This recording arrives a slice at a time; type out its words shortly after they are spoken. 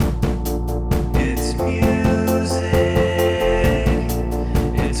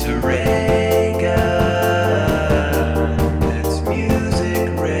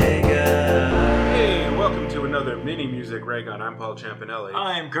Champanelli.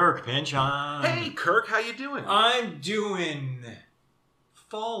 I'm Kirk Pinchon. Hey, Kirk, how you doing? I'm doing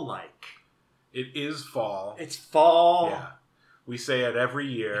fall-like. It is fall. It's fall. Yeah. We say it every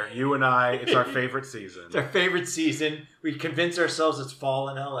year. You and I, it's our favorite season. It's our favorite season. We convince ourselves it's fall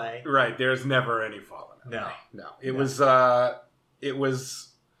in LA. Right. There's never any fall in LA. No. It was,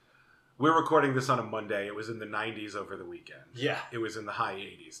 we're recording this on a Monday. It was in the 90s over the weekend. Yeah. It was in the high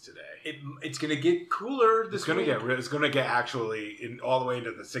 80s today. It's going to get cooler this week. It's going to get actually all the way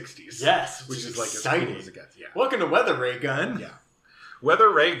into the 60s. Yes. Which is like exciting. as cool as it gets. Yeah. Welcome to Weather Ray Gun. Yeah. Weather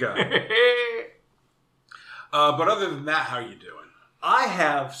Ray Gun. But other than that, how are you doing? I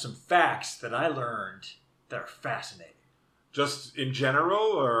have some facts that I learned that are fascinating. Just in general,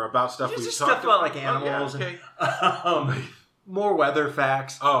 or about stuff we've Just talked stuff about like animals and more weather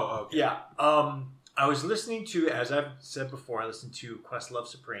facts. Oh, okay. Yeah. I was listening to, as I've said before, I listened to Questlove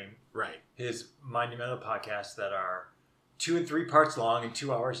Supreme. Right. His monumental podcasts that are 2 and 3 parts long and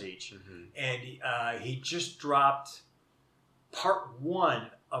 2 hours each. Mm-hmm. And he just dropped part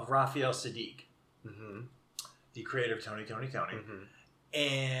 1 of Raphael Sadiq, the creator of Tony. Mm-hmm.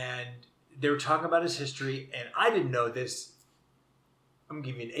 And they were talking about his history, and I didn't know this. I'm going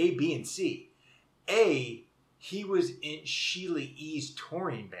to give you an A, B, and C. A, he was in Sheila E.'s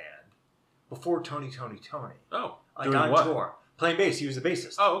touring band before Tony. Oh, like doing on what? tour. Playing bass. He was a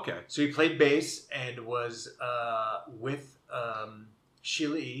bassist. Oh, okay. So he played bass and was with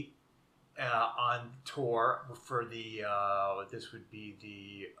Sheila E. On tour for the, this would be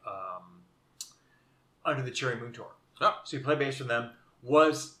the Under the Cherry Moon tour. Oh. So he played bass for them.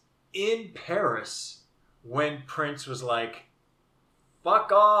 Was in Paris when Prince was like,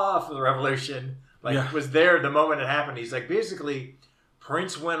 fuck off the revolution. Was there the moment it happened. He's like, basically,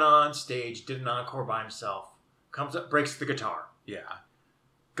 Prince went on stage, did an encore by himself, comes up, breaks the guitar. Yeah.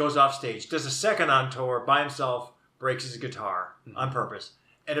 Goes off stage, does a second on tour by himself, breaks his guitar on purpose.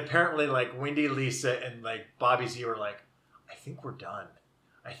 And apparently, like, Wendy, Lisa, and, like, Bobby Z were like, I think we're done.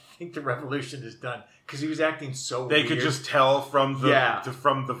 I think the revolution is done. Because he was acting so They weird. could just tell from the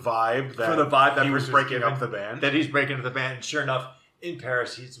vibe that he was breaking up the band. That he's breaking up the band. And sure enough, in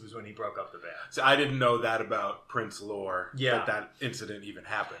Paris, was when he broke up the band. So I didn't know that about Prince lore. Yeah. That incident even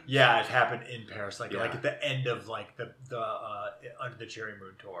happened. Yeah, it happened in Paris. Like at the end of, like, the Under the Cherry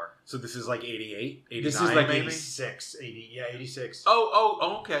Moon tour. So this is like 88, 89 This is like maybe? 86, 80, yeah, 86.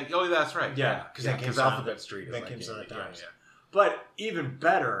 Oh, okay. Oh, that's right. Yeah, because Alphabet Street is that like came some of the times. Yeah. But even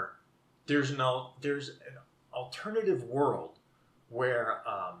better, there's an alternative world where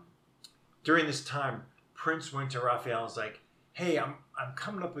during this time, Prince went to Raphael and was like, hey, I'm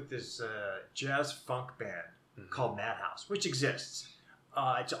coming up with this jazz funk band called Madhouse, which exists.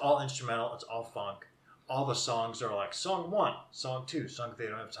 It's all instrumental. It's all funk. All the songs are like song 1, song 2, song they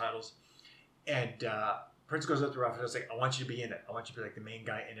don't have titles. And Prince goes up to Raphael and is like, I want you to be in it. I want you to be like the main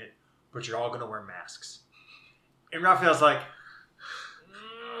guy in it, but you're all going to wear masks. And Raphael's like,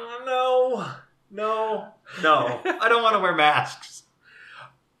 no, I don't want to wear masks.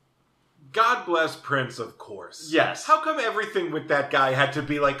 God bless Prince, of course. Yes. How come everything with that guy had to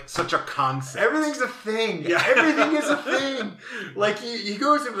be like such a concept? Everything's a thing. Yeah. Everything is a thing. Like he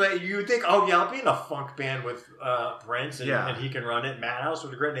goes and like, you would think, oh yeah, I'll be in a funk band with Prince and he can run it. Madhouse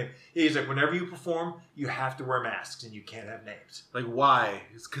with a great name. He's like, whenever you perform, you have to wear masks and you can't have names. Like why?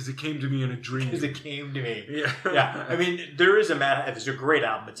 It's because it came to me in a dream. Because it came to me. Yeah. Yeah. I mean, there's a great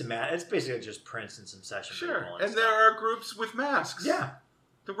album. It's basically just Prince and some session Sure. people And stuff. there are groups with masks. Yeah.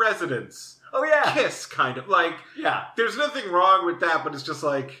 The Residents. Oh yeah. Kiss, kind of. Like, yeah. There's nothing wrong with that, but it's just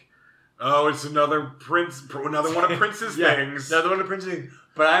like, oh, it's another one of Prince's things. Another one of Prince's things.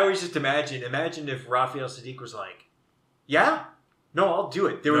 But I always just imagine if Raphael Sadiq was like, yeah, no, I'll do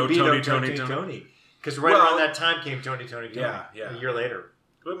it. There would be no Tony. Because around that time came Tony. Yeah. A year later.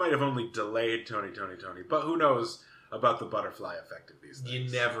 It might have only delayed Tony. But who knows about the butterfly effect of these things. You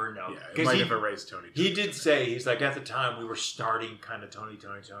never know. Yeah, it might have erased Tony. He did say, he's like, at the time we were starting kind of Tony. And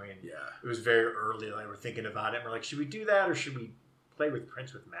yeah. It was very early. Like, we're thinking about it. And we're like, should we do that or should we play with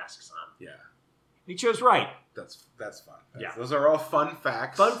Prince with masks on? Yeah. He chose right. That's fun. Yeah. Those are all fun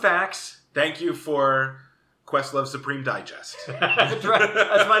facts. Fun facts. Thank you for Questlove Supreme Digest. That's right.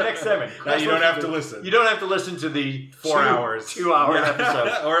 That's my next segment. Now you don't have to listen. You don't have to listen to the 4 hours. 2 hour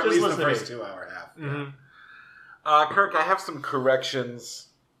episode. Or at Just least the listen first to 2 hour half. Mm-hmm. Kirk, I have some corrections.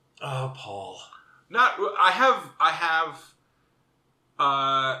 Oh, Paul. I have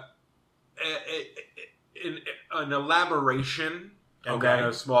an elaboration and then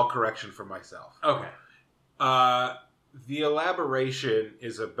a small correction for myself. Okay. The elaboration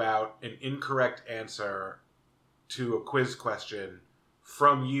is about an incorrect answer to a quiz question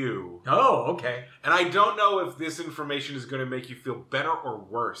from you. Oh, okay. And I don't know if this information is going to make you feel better or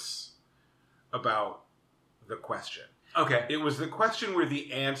worse about the question. Okay. It was the question where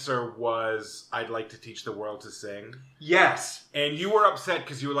the answer was, I'd like to teach the world to sing. Yes. And you were upset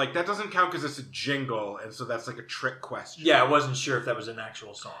because you were like, that doesn't count because it's a jingle, and so that's like a trick question. Yeah, I wasn't sure if that was an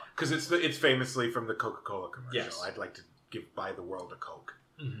actual song. Because it's famously from the Coca-Cola commercial. Yes. I'd like to buy the world a Coke.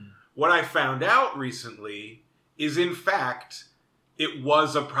 Mm-hmm. What I found out recently is, in fact, it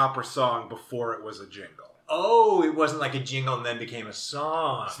was a proper song before it was a jingle. Oh, it wasn't like a jingle and then became a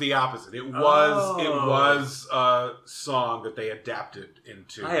song. It's the opposite. It was a song that they adapted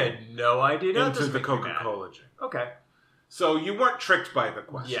into. I had no idea. Into the Coca-Cola jingle. Okay. So you weren't tricked by the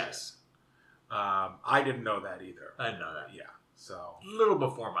question. Yes. I didn't know that either. I didn't know that. Yeah. So A little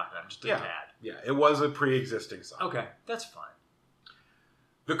before my time, just a tad. Yeah, it was a pre-existing song. Okay, that's fine.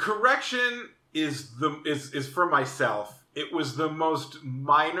 The correction is for myself. It was the most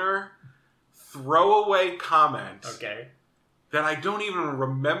minor throwaway comment that I don't even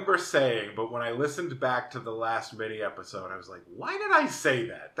remember saying, but when I listened back to the last mini episode, I was like, why did I say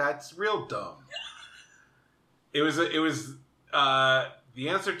that? That's real dumb. It was the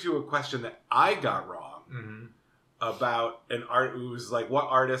answer to a question that I got wrong about an art. It was like, what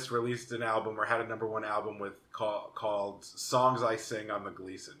artist released an album or had a #1 album called Songs I Sing on the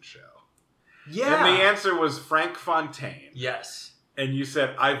Gleason Show? Yeah. And the answer was Frank Fontaine. Yes. And you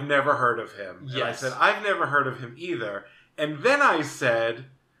said, I've never heard of him. Yes. And I said, I've never heard of him either. And then I said,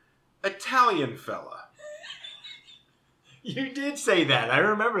 Italian fella. You did say that. I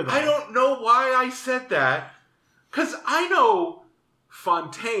remember that. I don't know why I said that. Because I know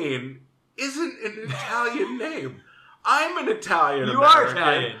Fontaine isn't an Italian name. I'm an Italian You American.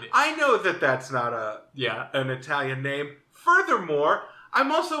 are Italian. I know that that's not an Italian name. Furthermore,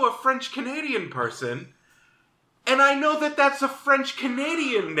 I'm also a French-Canadian person. And I know that that's a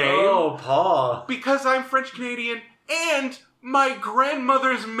French-Canadian name. Oh, Paul. Because I'm French-Canadian and my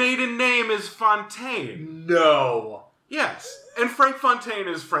grandmother's maiden name is Fontaine. No. Yes. And Frank Fontaine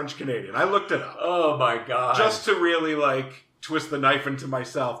is French-Canadian. I looked it up. Oh, my God. Just to really, twist the knife into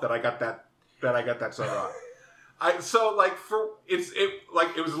myself that I got that so wrong. It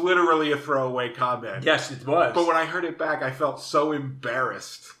was literally a throwaway comment. Yes, it was. But when I heard it back, I felt so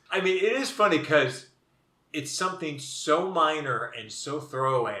embarrassed. I mean, it is funny because it's something so minor and so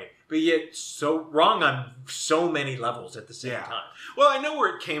throwaway, but yet so wrong on so many levels at the same time. Well, I know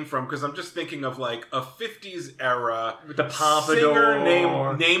where it came from because I'm just thinking of a 50s era with the pompadour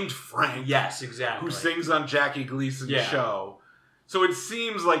singer named Frank. Yes, exactly. Who sings on Jackie Gleason's show. So it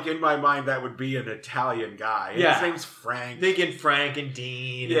seems like in my mind that would be an Italian guy. And his name's Frank. Thinking Frank and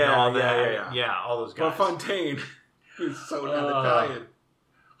Dean and all that. Yeah, all those guys. But Fontaine is so not Italian.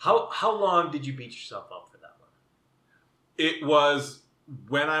 How long did you beat yourself up for that one? It was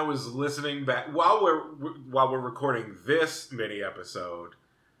when I was listening back while we're recording this mini episode.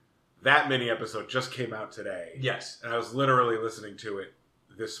 That mini episode just came out today. Yes, and I was literally listening to it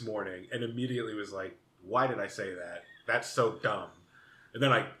this morning, and immediately was like, "Why did I say that? That's so dumb." And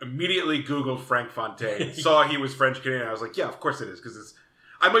then I immediately Googled Frank Fontaine, saw he was French Canadian. I was like, "Yeah, of course it is," because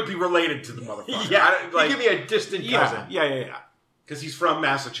I might be related to the motherfucker. You give me a distant cousin. Yeah. Because he's from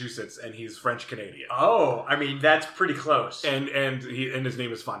Massachusetts and he's French Canadian. Oh, I mean that's pretty close. And his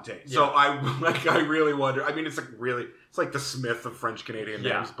name is Fontaine. Yeah. So I really wonder. I mean, it's like the Smith of French Canadian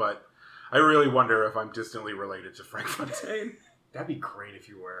names, but I really wonder if I'm distantly related to Frank Fontaine. That'd be great if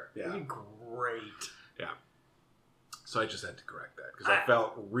you were. Yeah. That'd be great. Yeah. So I just had to correct that because I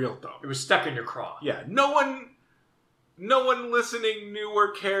felt real dumb. It was stuck in your craw. Yeah. No one listening knew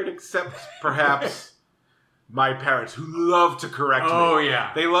or cared except perhaps my parents, who love to correct me. Oh,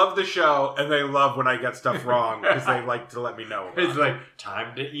 yeah. They love the show, and they love when I get stuff wrong, because they like to let me know about It's like,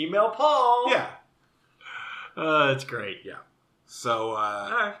 time to email Paul. Yeah. That's great. Yeah. So,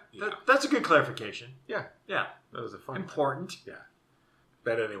 all right. That's a good clarification. Yeah. Yeah. That was a fun Important. Yeah.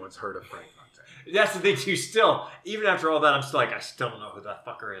 Bet anyone's heard of Frank Fontaine. That's the thing, too. Still, even after all that, I'm still like, I still don't know who that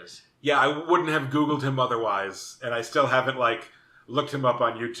fucker is. Yeah, I wouldn't have Googled him otherwise, and I still haven't, looked him up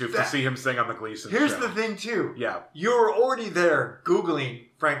on YouTube to see him sing on the Gleason Here's show. the thing, too. Yeah. You were already there Googling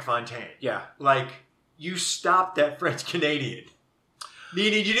Frank Fontaine. Yeah. You stopped at French Canadian.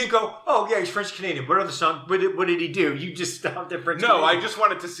 Meaning you didn't go, oh, yeah, he's French Canadian. What other song? What did he do? You just stopped at French Canadian. No, I just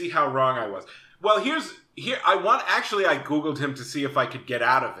wanted to see how wrong I was. Well, I Googled him to see if I could get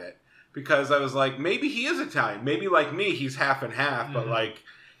out of it. Because I was like, maybe he is Italian. Maybe like me, he's half and half, but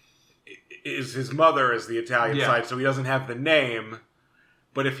is his mother is the Italian side, so he doesn't have the name.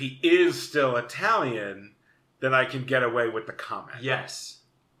 But if he is still Italian, then I can get away with the comment. Yes.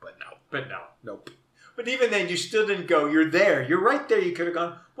 But no. But no. Nope. But even then, you still didn't go. You're there. You're right there. You could have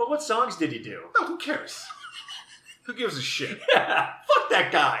gone, well, what songs did he do? No, who cares? Who gives a shit? Yeah, fuck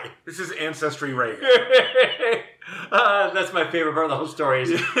that guy. This is Ancestry Reagan. That's my favorite part of the whole story. Is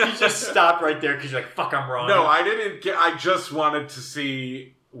you just stopped right there because you're like, fuck, I'm wrong. No, I didn't get... I just wanted to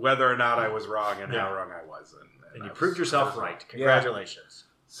see whether or not I was wrong and how wrong I was. And you proved yourself right. Congratulations.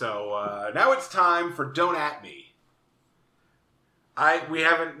 Yeah. So now it's time for Don't At Me. We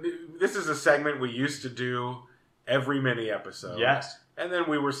haven't... This is a segment we used to do every mini episode. Yes. And then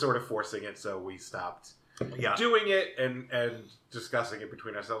we were sort of forcing it, so we stopped doing it and discussing it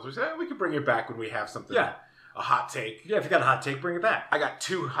between ourselves. We said, we could bring it back when we have something, a hot take. Yeah, if you got a hot take, bring it back. I got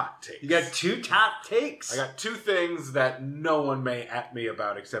 2 hot takes. You got 2 hot takes? I got 2 things that no one may at me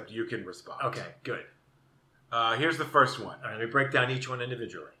about except you can respond. Okay, good. Here's the first one. All right, let me break down each one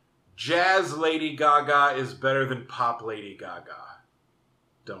individually. Jazz Lady Gaga is better than pop Lady Gaga.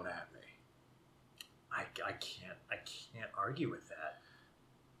 Don't at me. I can't argue with that.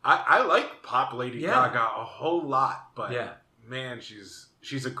 I like pop Lady Gaga a whole lot, but man,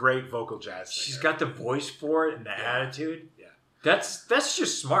 she's a great vocal jazz singer. She's got the voice for it and the attitude. Yeah, that's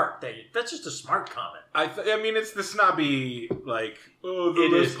just smart. That's just a smart comment. I mean, it's the snobby the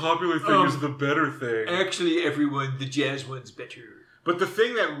most popular thing is the better thing. Actually, the jazz one's better. But the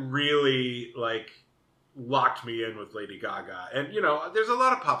thing that really locked me in with Lady Gaga, and there's a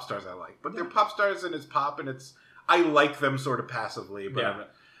lot of pop stars I like, but they're pop stars and it's pop and I like them sort of passively,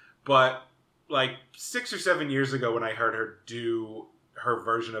 but 6 or 7 years ago when I heard her do her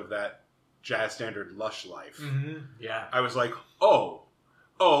version of that jazz standard Lush Life, I was like, oh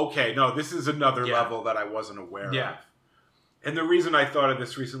okay, no, this is another level that I wasn't aware of. And the reason I thought of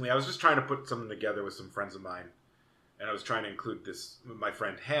this recently, I was just trying to put something together with some friends of mine, and I was trying to include my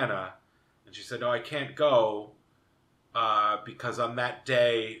friend Hannah, and she said, I can't go because on that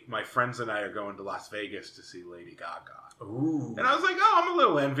day, my friends and I are going to Las Vegas to see Lady Gaga. Ooh. And I was like, I'm a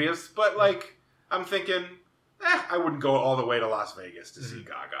little envious, but I'm thinking, I wouldn't go all the way to Las Vegas to see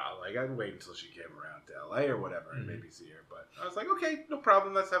Gaga. I'd wait until she came around to LA or whatever and maybe see her. But I was like, okay, no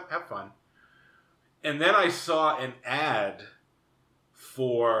problem. Let's have fun. And then I saw an ad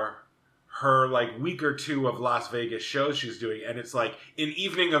for her week or 2 of Las Vegas shows she's doing, and it's an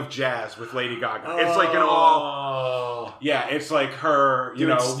evening of jazz with Lady Gaga. It's it's her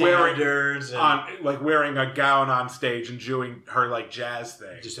wearing a gown on stage and doing her jazz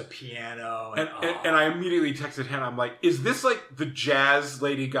thing, just a piano, and I immediately texted Hannah. I'm like, is this the jazz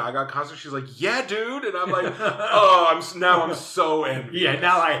Lady Gaga concert? She's like, yeah, dude, and I'm like, I'm so envious. Yeah,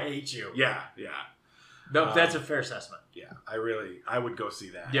 now I hate you. Yeah. No, that's a fair assessment. Yeah, I would go see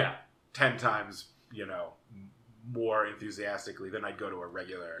that. Yeah. 10 times, more enthusiastically than I'd go to a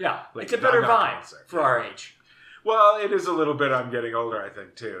regular. Yeah, it's a better vibe concert for our age. Well, it is a little bit. I'm getting older, I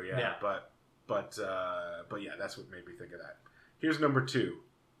think, too. Yeah. But yeah, that's what made me think of that. Here's number 2.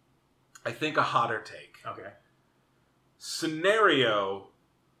 I think a hotter take. Okay. Scenario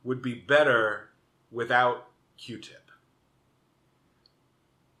would be better without Q-Tip.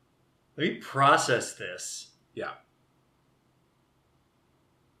 Let me process this. Yeah.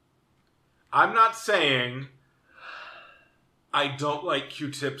 I'm not saying I don't like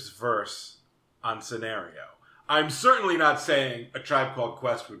Q-Tip's verse on Scenario. I'm certainly not saying A Tribe Called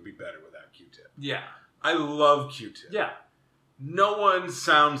Quest would be better without Q-Tip. Yeah. I love Q-Tip. Yeah. No one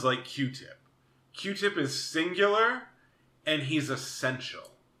sounds like Q-Tip. Q-Tip is singular and he's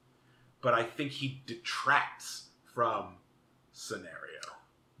essential. But I think he detracts from Scenario.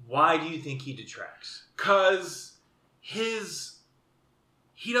 Why do you think he detracts? Because he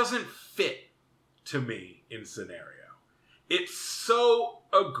doesn't fit to me in Scenario. It's so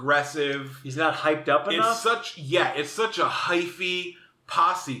aggressive. He's not hyped up enough? It's such a hyphy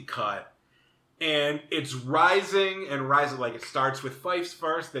posse cut. And it's rising and rising. It starts with Fifes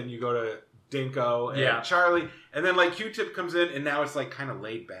first, then you go to Dinko and Charlie. And then Q-Tip comes in and now it's kind of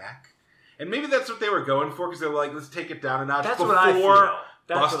laid back. And maybe that's what they were going for because they were like, let's take it down a notch before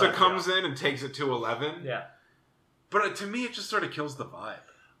Busta comes in and takes it to 11. Yeah. But to me, it just sort of kills the vibe.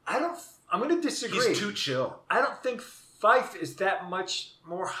 I'm going to disagree. He's too chill. I don't think Fife is that much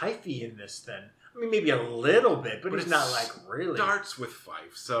more hyphy in this than... I mean, maybe a little bit, but he's not really... starts with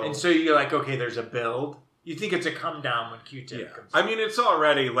Fife, so... And so you're like, okay, there's a build. You think it's a come down when Q-Tip comes in. I mean, it's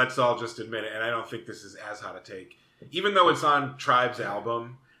already, let's all just admit it, and I don't think this is as hot a take. Even though it's on Tribe's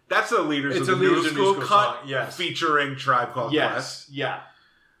album, that's a Leaders of the New School cut featuring Tribe Called Quest. Yeah.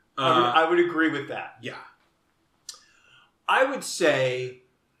 I would agree with that. Yeah. I would say...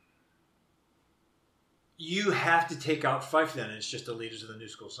 you have to take out Fife then, and it's just a Leaders of the New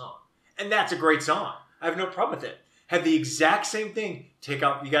School song. And that's a great song. I have no problem with it. had the exact same thing. You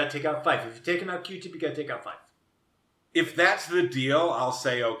got to take out Fife. If you're taking out Q-Tip, you got to take out Fife. If that's the deal, I'll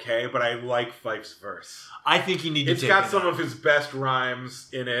say okay, but I like Fife's verse. I think you need to. It's got some of his best rhymes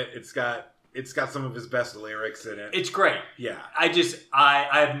in it. It's got some of his best lyrics in it. It's great. Yeah. I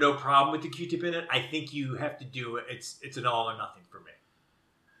have no problem with the Q-Tip in it. I think you have to do it. It's an all or nothing for me.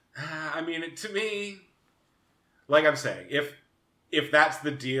 I mean, to me, like I'm saying, if that's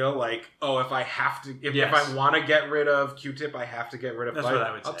the deal, like, if I have to, if I want to get rid of Q-Tip, I have to get rid of Fife. What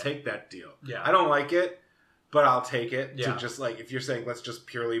I would say. I'll take that deal. Yeah. I don't like it, but I'll take it. Yeah. To just like, if you're saying let's just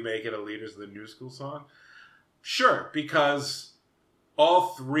purely make it a Leaders of the New School song, sure, because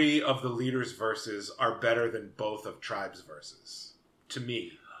all three of the Leaders' verses are better than both of Tribe's verses to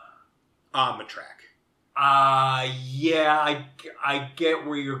me on the track. Yeah, I get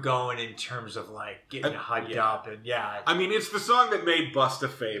where you're going in terms of like getting hyped up and I mean, it's the song that made Busta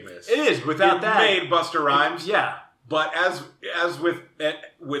famous. It is. Without that, made Busta Rhymes. Yeah. But as with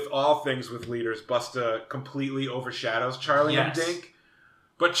all things with Leaders, Busta completely overshadows Charlie and Dink.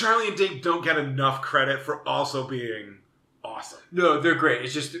 But Charlie and Dink don't get enough credit for also being awesome. No, they're great.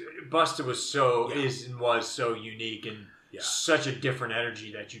 It's just Busta was so unique and such a different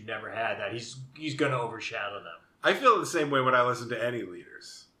energy that you've never had. That he's going to overshadow them. I feel the same way when I listen to any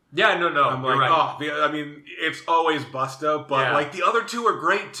Leaders. Yeah, no. I'm like, I mean, it's always Busta, but like the other two are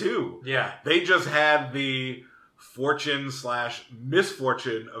great too. Yeah, they just had the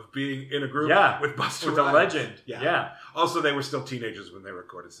fortune/misfortune of being in a group with Busta with Rhymes. A legend. Yeah. Also, they were still teenagers when they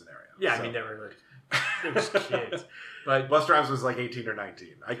recorded Scenario. Yeah, so. I mean, they were just kids. But Busta Rhymes was like 18 or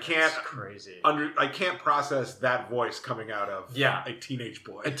 19. I can't. That's crazy. I can't process that voice coming out of a teenage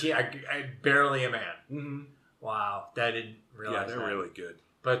boy. I barely a man. Mm-hmm. Wow, that didn't realize. Yeah, they're really good.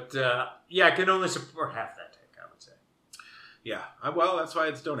 But I can only support half that take. I would say. Yeah, well, that's why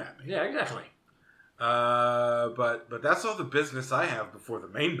it's Don't At Me. Yeah, exactly. But that's all the business I have before the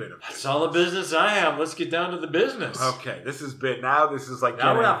main bit of business. That's all the business I have. Let's get down to the business. Okay, this is bit. Now this is like...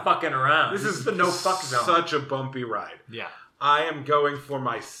 Now we're not fucking around. This is the no fuck zone. Such a bumpy ride. Yeah. I am going for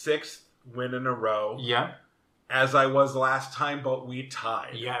my 6th win in a row. Yeah. As I was last time, but we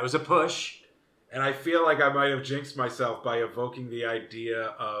tied. Yeah, it was a push. And I feel like I might have jinxed myself by evoking the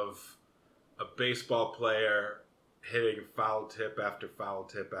idea of a baseball player hitting foul tip after foul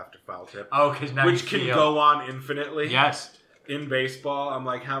tip after foul tip. Oh, because now which can go on infinitely. Yes. In baseball, I'm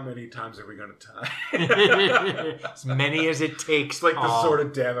like, how many times are we going to tie? As many as it takes. It's like the sword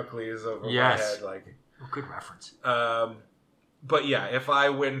of Damocles over my head. Like, good reference. But yeah, if I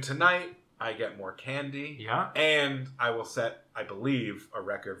win tonight, I get more candy. Yeah. And I will set, I believe, a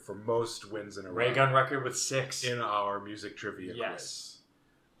record for most wins in a row. Ray Gun record with 6. In our music trivia quiz.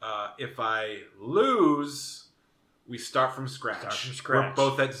 If I lose... We start from scratch. We're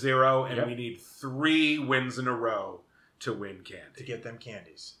both at 0, and we need 3 wins in a row to win candy. To get them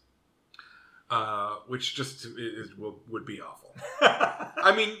candies. Which just would be awful.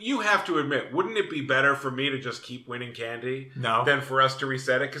 I mean, you have to admit, wouldn't it be better for me to just keep winning candy than for us to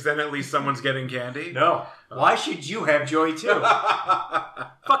reset it? Because then at least someone's getting candy? No. Why should you have joy too?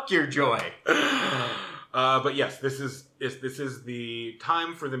 Fuck your joy. But yes, this is the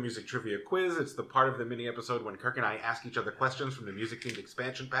time for the music trivia quiz. It's the part of the mini episode when Kirk and I ask each other questions from the music-themed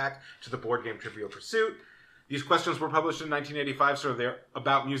expansion pack to the board game Trivial Pursuit. These questions were published in 1985, so they're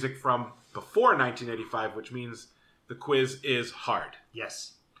about music from before 1985, which means the quiz is hard.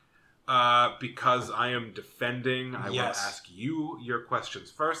 Yes. Because I am defending, I will ask you your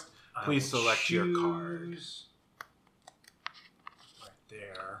questions first. Please select your card.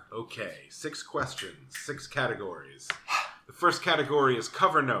 There. Okay, 6 questions, 6 categories. The first category is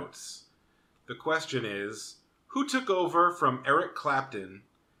cover notes. The question is, who took over from Eric Clapton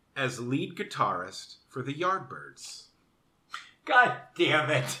as lead guitarist for the Yardbirds? God damn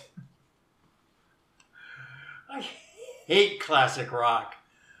it. I hate classic rock.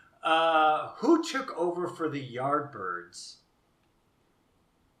 Who took over for the Yardbirds?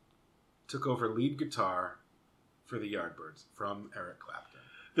 Took over lead guitar for the Yardbirds from Eric Clapton.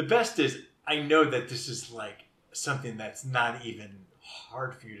 The best is, I know that this is like something that's not even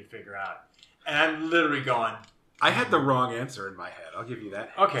hard for you to figure out. And I'm literally going... I had the wrong answer in my head. I'll give you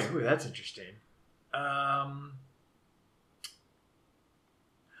that. Okay, ooh, that's interesting.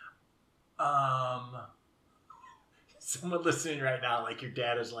 Someone listening right now, like your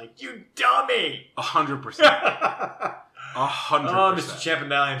dad is like, you dummy! 100%. 100%. Oh, Mr.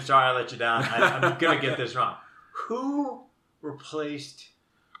 Champanelli, I'm sorry I let you down. I'm going to get this wrong. Who replaced...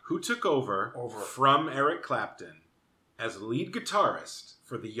 Who took over from Eric Clapton as lead guitarist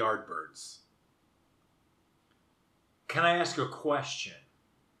for the Yardbirds? Can I ask a question?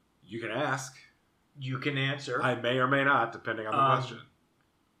 You can ask. You can answer. I may or may not, depending on the question.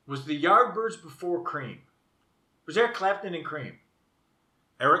 Was the Yardbirds before Cream? Was Eric Clapton in Cream?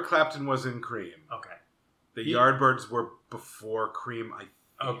 Eric Clapton was in Cream. Okay. The Yardbirds were before Cream, I think.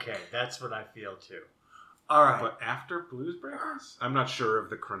 Okay, that's what I feel too. All right. But after Blues Breakers? I'm not sure of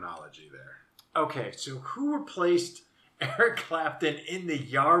the chronology there. Okay, so who replaced Eric Clapton in the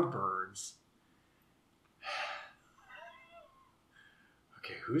Yardbirds?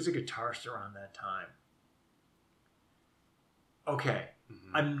 Okay, who's a guitarist around that time? Okay,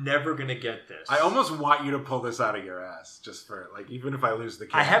 I'm never going to get this. I almost want you to pull this out of your ass, just for, like, even if I lose the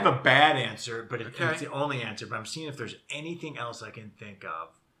game. I have a bad answer, but it's the only answer. But I'm seeing if there's anything else I can think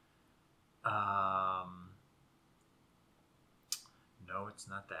of. No, it's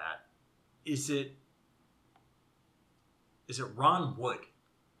not that. Is it Ron Wood?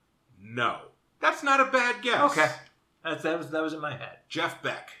 No. That's not a bad guess. Okay. That was in my head. Jeff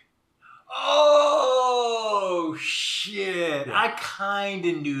Beck. Oh, shit. Yeah. I kind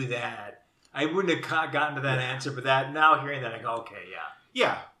of knew that. I wouldn't have gotten to that answer, but now hearing that, I go, okay, yeah.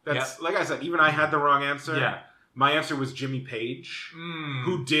 Yeah. That's like I said, even I had the wrong answer. Yeah. My answer was Jimmy Page,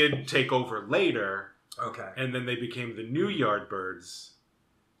 who did take over later. Okay. And then they became the new Yardbirds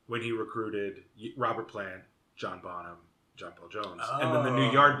when he recruited Robert Plant, John Bonham, John Paul Jones. Oh. And then the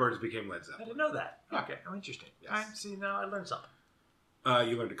new Yardbirds became Led Zeppelin. I didn't know that. Okay. Oh, interesting. Yes. See, now I learned something.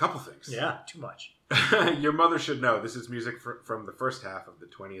 You learned a couple things. Yeah, too much. Your mother should know this is music from the first half of the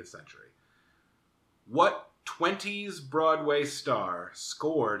 20th century. What 20s Broadway star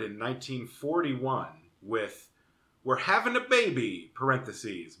scored in 1941 with "We're Having a Baby,"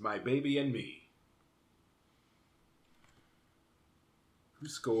 parentheses, "My Baby and Me"? Who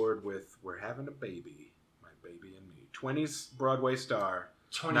scored with "We're Having a Baby, My Baby and Me"? 20s Broadway star.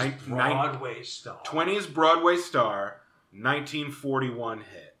 20s Broadway star. 20s Broadway star. 1941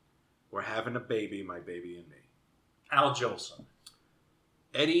 hit. "We're Having a Baby, My Baby and Me." Al Jolson.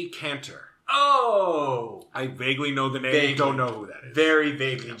 Eddie Cantor. Oh! I vaguely know the name. Vaguely. Don't know who that is. Very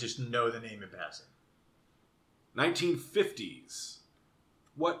vaguely, just know the name in passing. 1950s.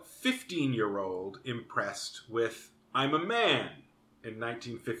 What 15-year-old impressed with "I'm a Man" in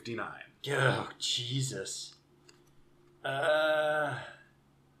 1959? Oh, Jesus.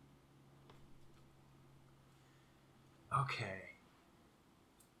 Okay.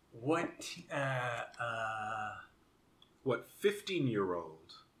 What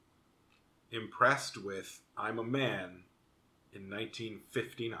 15-year-old impressed with "I'm a Man" in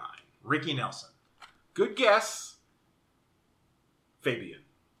 1959? Ricky Nelson. Good guess. Fabian.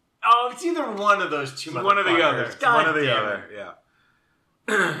 Oh, it's either one of those two. One or the other. God one or the damn other. It. Yeah.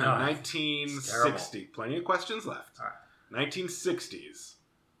 1960. Plenty of questions left. All right. 1960s.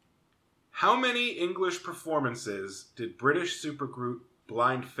 How many English performances did British supergroup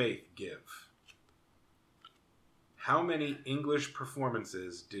Blind Faith give? How many English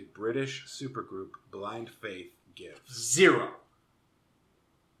performances did British supergroup Blind Faith give? 0.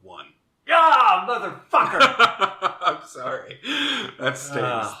 1. Ah, motherfucker! I'm sorry. That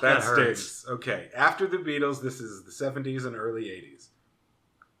stings. That stings. Okay. After the Beatles, this is the 70s and early 80s.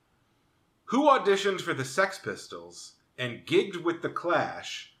 Who auditioned for the Sex Pistols and gigged with the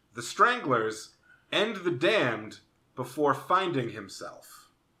Clash, the Stranglers, and the Damned before finding himself?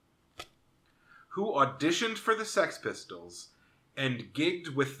 Who auditioned for the Sex Pistols and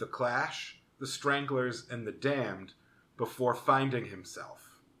gigged with the Clash, the Stranglers, and the Damned before finding himself?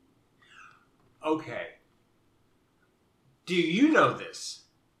 Okay. Do you know this?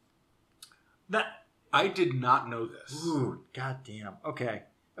 I did not know this. Ooh, goddamn. Okay.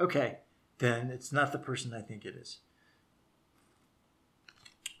 Okay. Then it's not the person I think it is.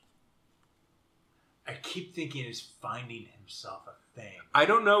 I keep thinking it's finding himself a thing. I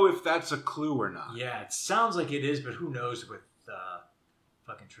don't know if that's a clue or not. Yeah, it sounds like it is, but who knows with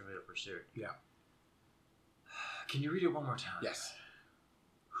fucking Trivial Pursuit. Yeah. Can you read it one more time? Yes.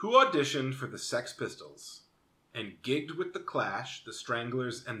 Who auditioned for the Sex Pistols and gigged with the Clash, the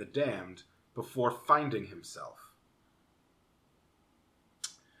Stranglers, and the Damned before finding himself?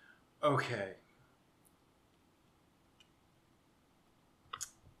 Okay.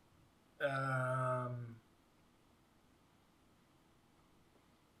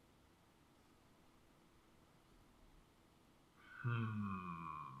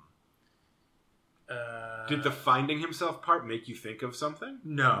 Did the finding himself part make you think of something?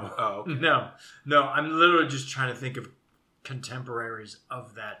 No. Oh, okay. No. I'm literally just trying to think of contemporaries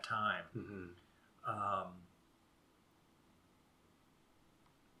of that time. Mm-hmm.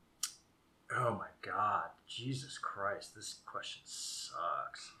 Oh my God. Jesus Christ. This question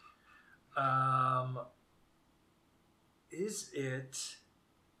sucks. Is it...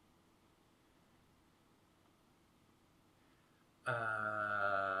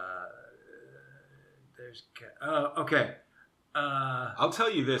 Okay. I'll tell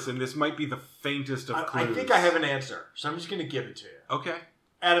you this, and this might be the faintest of clues. I think I have an answer, so I'm just going to give it to you. Okay.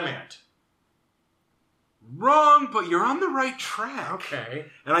 Adamant. Wrong, but you're on the right track. Okay.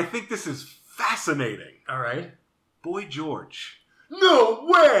 And I think this is fascinating. All right. Boy George. No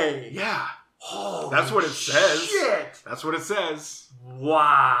way! Yeah. Oh, that's what it says. Shit! That's what it says.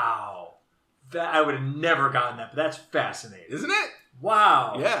 Wow. That I would have never gotten that, but that's fascinating. Isn't it?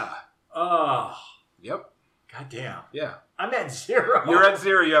 Wow. Yeah. Oh. Yep. Goddamn. Yeah. I'm at 0. You're at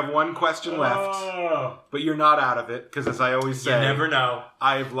 0. You have one question left. But you're not out of it, because as I always say... You never know.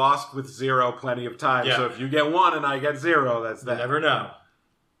 I've lost with 0 plenty of times, so if you get 1 and I get 0, that's that. You never know.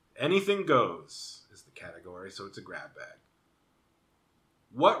 Anything goes is the category, so it's a grab bag.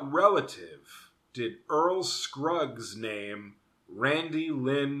 What relative did Earl Scruggs name Randy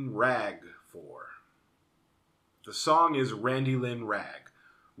Lynn Ragg for? The song is Randy Lynn Ragg.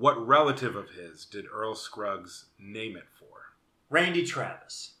 What relative of his did Earl Scruggs name it for? Randy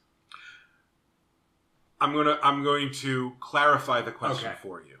Travis. I'm going to clarify the question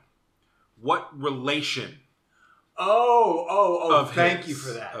for you. What relation? Thank you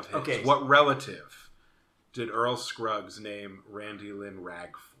for that. Okay. What relative did Earl Scruggs name Randy Lynn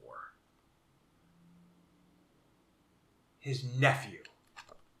Ragg for? His nephew.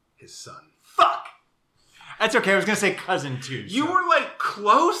 His son. Fuck! That's okay. I was going to say cousin, too. You were,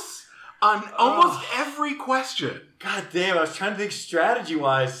 close on almost every question. God damn, I was trying to think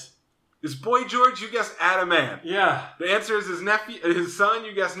strategy-wise. Is Boy George, you guess Adamant. Yeah. The answer is his son,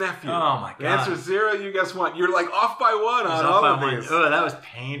 you guess nephew. Oh, my God. The answer is 0, you guess 1. You're, off by 1 on all of these. Oh, that was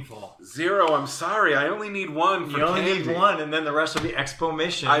painful. 0, I'm sorry. I only need 1 for candy. You only need 1, and then the rest will be expo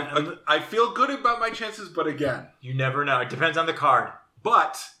mission. I feel good about my chances, but again. You never know. It depends on the card.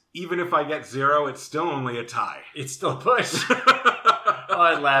 But... even if I get 0, it's still only a tie. It's still a push.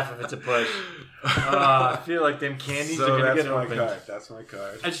 I'd laugh if it's a push. I feel like them candies are going to get opened. That's my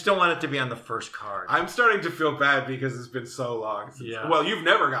card. I just don't want it to be on the first card. I'm starting to feel bad because it's been so long. Well, you've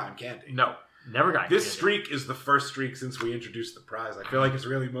never gotten candy. No, never gotten this candy. Streak is the first streak since we introduced the prize. I feel like it's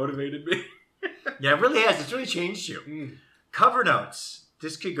really motivated me. Yeah, it really has. It's really changed you. Cover notes.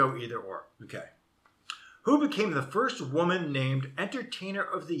 This could go either or. Okay. Who became the first woman named Entertainer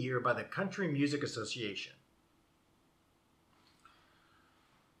of the Year by the Country Music Association?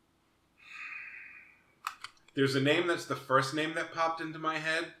 There's a name that's the first name that popped into my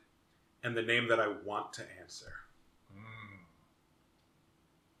head, and the name that I want to answer.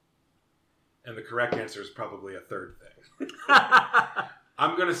 And the correct answer is probably a third thing.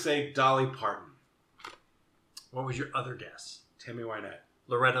 I'm going to say Dolly Parton. What was your other guess? Tammy Wynette.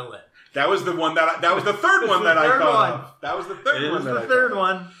 Loretta Lynn. That was the one that was the third one that I thought of. That was the third one. It was the third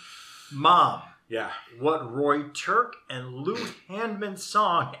one. Mom. Yeah. What Roy Turk and Lou Handman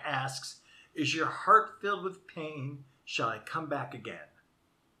song asks, is your heart filled with pain? Shall I come back again?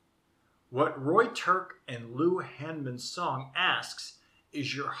 What Roy Turk and Lou Handman song asks,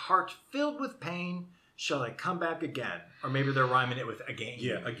 is your heart filled with pain? Shall I come back again? Or maybe they're rhyming it with again.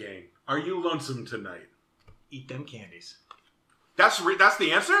 Yeah, again. Are you lonesome tonight? Eat them candies. That's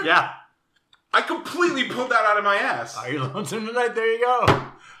the answer? Yeah. I completely pulled that out of my ass. Are you lonesome tonight? There you go.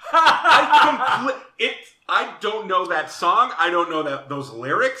 I don't know that song. I don't know those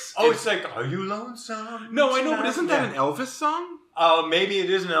lyrics. Oh, it's like, are you lonesome? No, I know, but isn't that an Elvis song? Oh, maybe it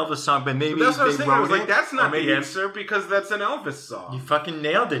is an Elvis song, but maybe that's what I was thinking. I was like, it, that's not the answer because that's an Elvis song. You fucking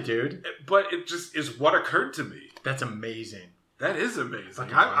nailed it, dude. But it just is what occurred to me. That's amazing. That is amazing.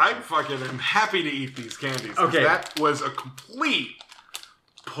 I fucking am happy to eat these candies. Okay, that was a complete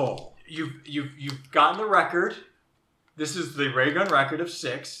pull. You've gotten the record. This is the Ray Gun record of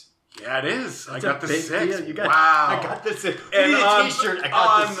 6. Yeah, it is. I got the 6. Deal. Wow. I got the 6. And on a t-shirt, I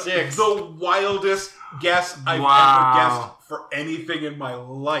got the 6. The wildest guess I've ever guessed for anything in my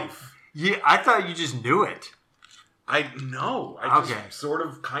life. Yeah, I thought you just knew it. I know. I just sort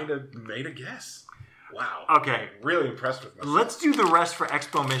of kind of made a guess. Wow. Okay. I'm really impressed with myself. Let's do the rest for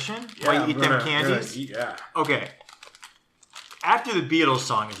Expo Mission while you eat them candies. Yeah. Okay. After the Beatles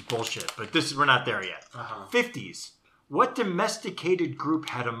song is bullshit, but we're not there yet. 50s. What domesticated group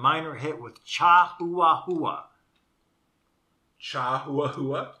had a minor hit with Cha Hua Hua? Cha Hua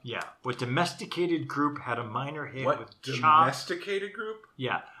Hua? Yeah. What domesticated group had a minor hit with domesticated group?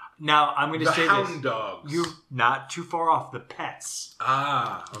 Yeah. Now, I'm going to say this. The Hound Dogs. You're not too far off. The Pets.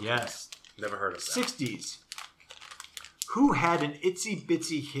 Ah. Okay. Yes. Never heard of that. 60s. Who had an itsy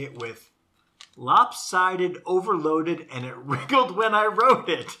bitsy hit with Lopsided, Overloaded, and It Wriggled When I Wrote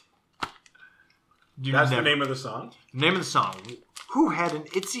It? That's the name of the song? Name of the song. Who had an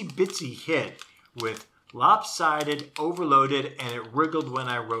itsy bitsy hit with lopsided, overloaded, and it wriggled when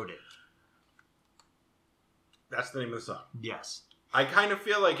I wrote it. That's the name of the song. Yes. I kind of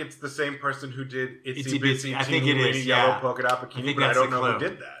feel like it's the same person who did Itsy Bitsy I think Teeny it Weeny is, Yellow yeah. Polka Dot Bikini, but I don't know who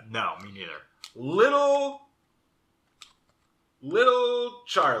did that. No, me neither. Little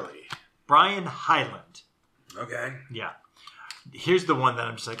Charlie. Brian Hyland. Okay. Yeah. Here's the one that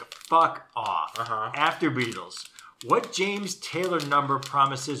I'm just like, fuck off. Uh-huh. After Beatles. What James Taylor number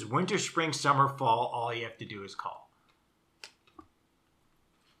promises winter, spring, summer, fall, all you have to do is call?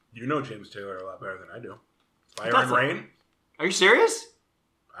 You know James Taylor a lot better than I do. Fire and Rain? Are you serious?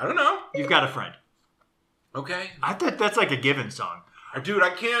 I don't know. You've got a friend. Okay. I thought that's like a given song. Dude, I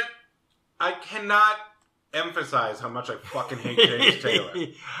cannot emphasize how much I fucking hate James Taylor.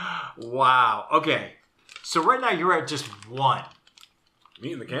 Wow. Okay. So right now you're at just one.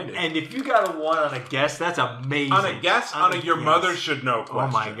 Me and the candy. And if you got a one on a guess, that's amazing. On a guess? On a your mother should know question.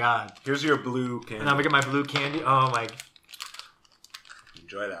 Oh my God. Here's your blue candy. And I'm going to get my blue candy. Oh my.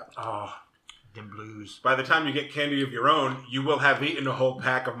 Enjoy that. Oh, them blues. By the time you get candy of your own, you will have eaten a whole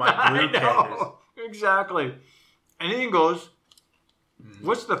pack of my blue candies. Exactly. Anything goes. Mm-hmm.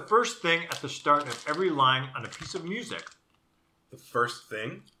 What's the first thing at the start of every line on a piece of music? The first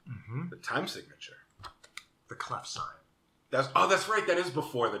thing? Mm-hmm. The time signature. The clef sign. That's right. That is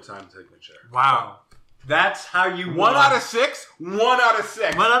before the time signature. Wow. That's how you One out of six? 1 out of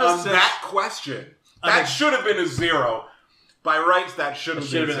 6. 1 out of 6. That question. That should have been a 0. By rights, that should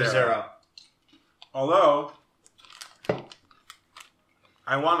have been a 0. Although,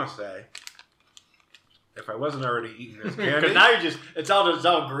 I want to say, if I wasn't already eating this candy, because now it's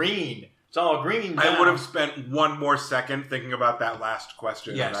all green. It's all green. Now. I would have spent one more second thinking about that last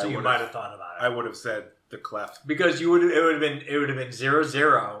question. Yeah, so you might have thought about it. I would have said the cleft because it would have been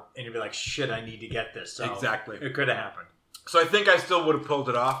 0-0, and you'd be like, shit, I need to get this. So exactly, it could have happened. So I think I still would have pulled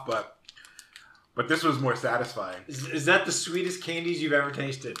it off, but this was more satisfying. Is that the sweetest candies you've ever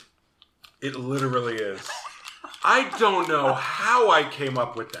tasted? It literally is. I don't know how I came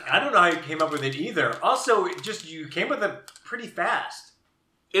up with that. I don't know how you came up with it either. Also, you came with it pretty fast.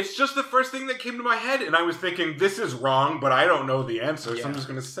 It's just the first thing that came to my head, and I was thinking, this is wrong, but I don't know the answer, so I'm just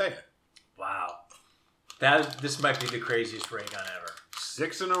going to say it. Wow. This might be the craziest ray gun ever.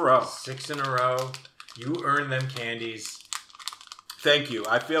 6 in a row. 6 in a row. You earned them candies. Thank you.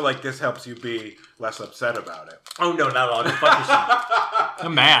 I feel like this helps you be less upset about it. Oh, no, not at all. Just fuck yourself.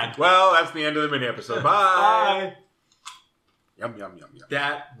 I'm mad. Well, that's the end of the mini episode. Bye. Bye. Yum, yum, yum, yum.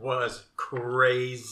 That was crazy.